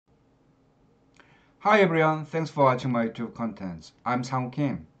Hi everyone, thanks for watching my YouTube contents. I'm Sangwoo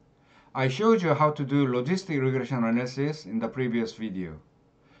Kim. I showed you how to do logistic regression analysis in the previous video.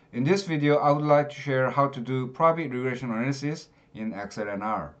 In this video, I would like to share how to do Probit regression analysis in Excel and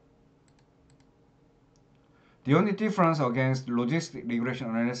R. The only difference against logistic regression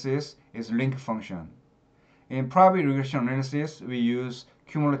analysis is link function. In Probit regression analysis, we use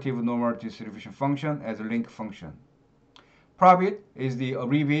cumulative normal distribution function as a link function. Probit is the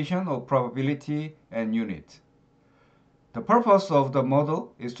abbreviation of probability and unit. The purpose of the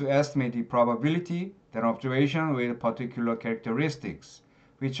model is to estimate the probability that an observation with particular characteristics,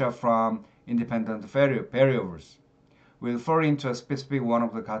 which are from independent variables, will fall into a specific one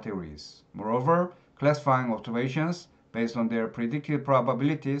of the categories. Moreover, classifying observations based on their predicted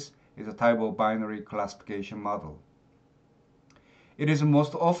probabilities is a type of binary classification model. It is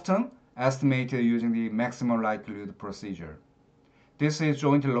most often estimated using the maximum likelihood procedure. This is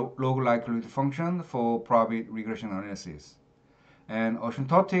joint log likelihood function for Probit regression analysis. And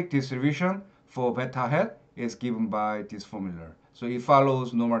asymptotic distribution for beta hat is given by this formula. So it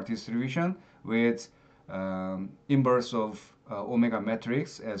follows normal distribution with inverse of omega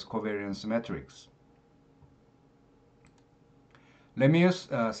matrix as covariance matrix. Let me use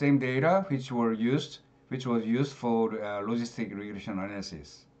same data which was used for logistic regression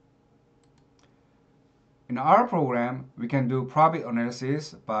analysis. In our program, we can do Probit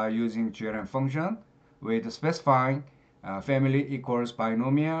analysis by using GRM function with specifying family equals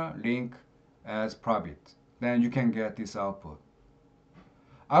binomial link as Probit. Then you can get this output.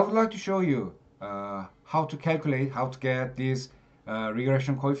 I would like to show you how to get these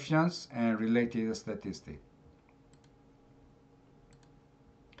regression coefficients and related statistics.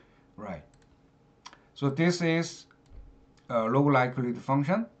 Right. So this is a log likelihood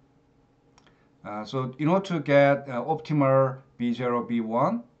function. So in order to get optimal B0,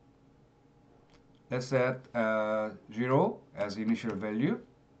 B1, let's set 0 as initial value.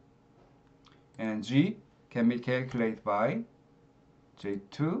 And G can be calculated by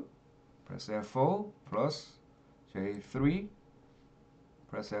J2 plus F4 plus J3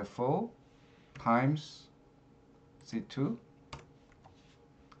 plus F4 times C2.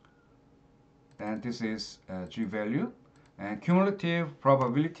 And this is G value. And cumulative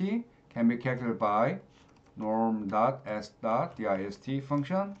probability can be calculated by norm.s.dist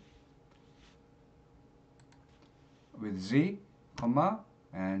function with z, comma,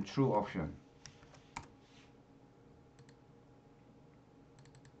 and true option.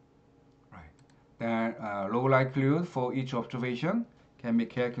 Right. Then log likelihood for each observation can be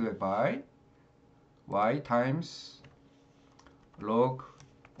calculated by y times log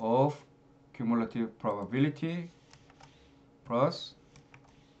of cumulative probability plus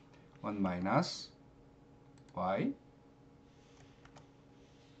 1 minus y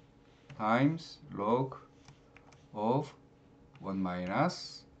times log of 1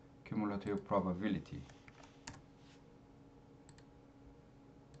 minus cumulative probability.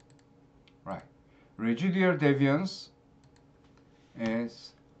 Right. Residual deviance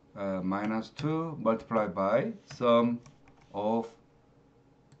is minus 2 multiplied by sum of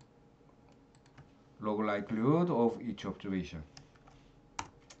log likelihood of each observation.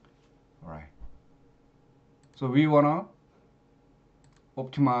 All right. So we want to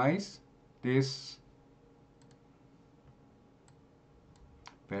optimize this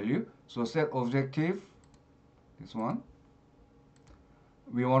value. So set objective, this one.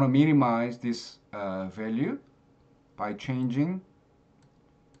 We want to minimize this value by changing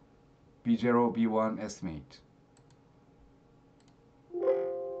B0, B1 estimate.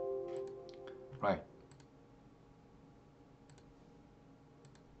 Right.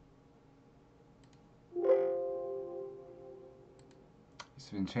 It's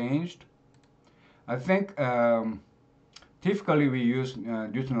been changed. I think typically we use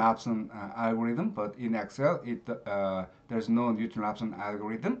Newton-Raphson algorithm, but in Excel there's no Newton-Raphson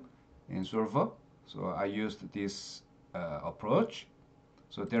algorithm in Solver, so I used this approach.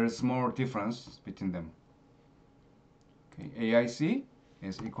 So there is small difference between them. Okay, AIC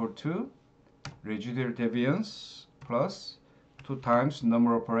is equal to residual deviance plus 2 times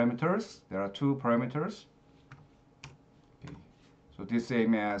number of parameters. There are 2 parameters. Okay. So this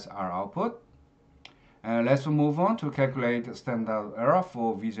same as our output. And let's move on to calculate standard error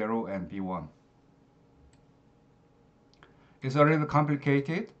for V0 and B1. It's a little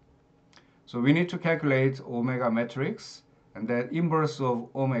complicated. So we need to calculate omega matrix, and then inverse of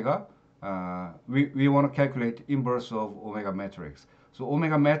omega. We want to calculate inverse of omega matrix. So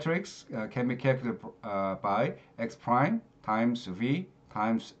omega matrix can be calculated by x prime times v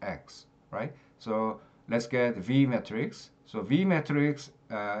times x, right? So let's get V matrix. So V matrix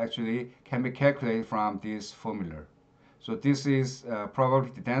actually can be calculated from this formula. So this is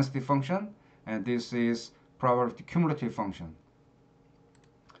probability density function, and this is probability cumulative function.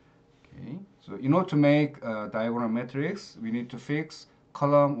 Okay, so in order to make a diagonal matrix, we need to fix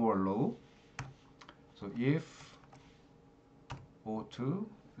column or row. So if O2,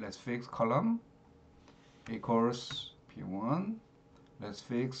 let's fix column, equals P1, let's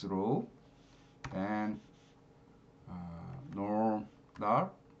fix row, and norm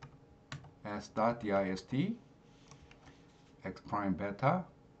dot s dot dist x prime beta,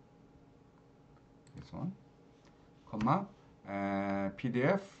 this one, comma, and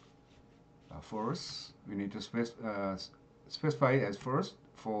PDF first, we need to specify it as first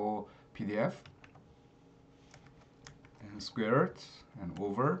for PDF, and squared and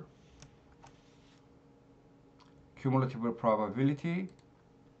over cumulative probability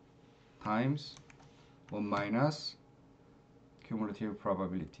times 1 minus cumulative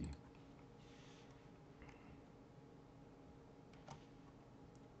probability.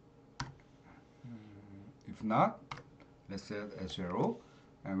 If not, let's set as 0,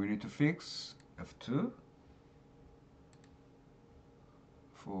 and we need to fix F2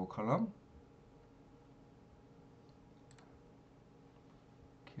 for column.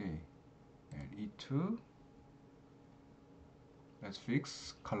 Okay, and E2, let's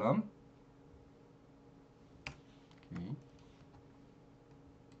fix column. Okay.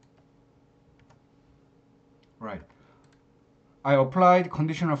 Right. I applied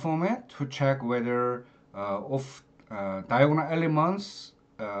conditional format to check whether diagonal elements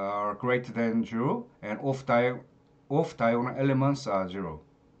are greater than 0 and off diagonal elements are 0,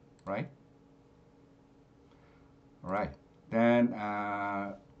 right? All right. Then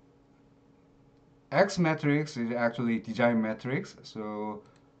X matrix is actually design matrix. So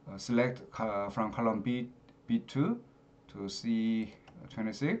select from column B2 to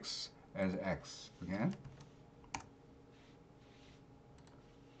C26 as X again.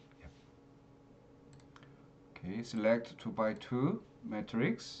 Okay, select 2 by 2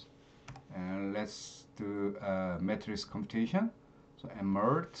 matrix, and let's do matrix computation. So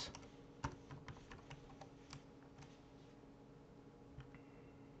emerge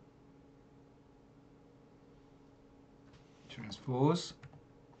transpose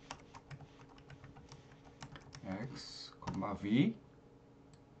X comma V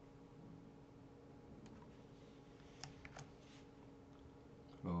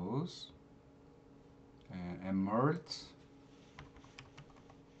close and emerge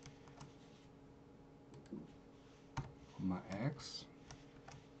comma X,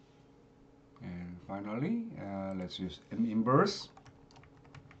 and finally let's use M inverse,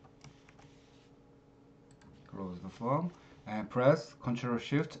 close the form and press Ctrl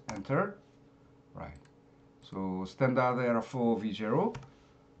Shift Enter. Right, so standard error for V0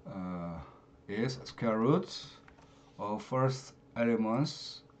 is square root of first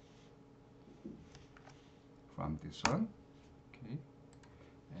elements from this one. Okay,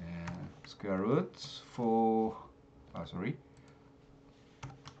 and square root for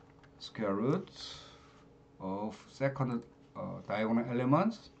square root of second diagonal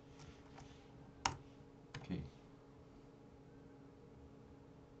elements. Okay.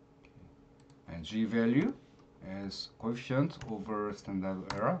 And G value as coefficient over standard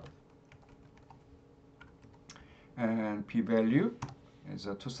error, and P value is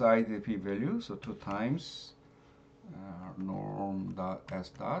a two-sided P value, so 2 times norm dot S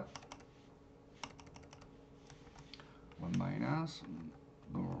dot 1 minus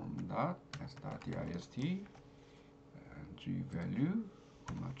norm dot S dot dist, and G value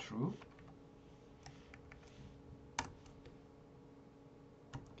comma true.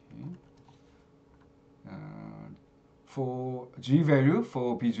 Okay. For G value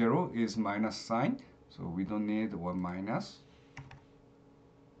for B0 is minus sign, so we don't need 1 minus.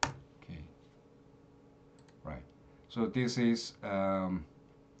 Okay, right. So this is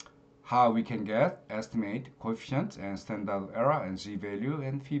how we can estimate coefficient and standard error and Z value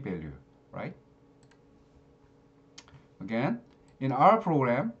and P value, right? Again, in our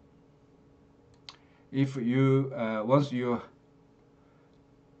program, if you once you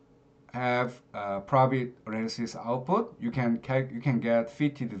have Probit analysis output, you can get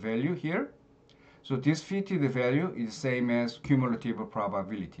fitted value here. So this fitted value is same as cumulative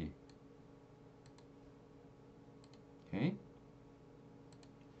probability. Okay.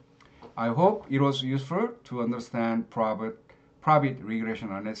 I hope it was useful to understand Probit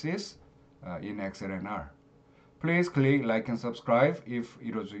regression analysis in Excel and R. Please click like and subscribe if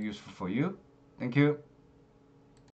it was useful for you. Thank you.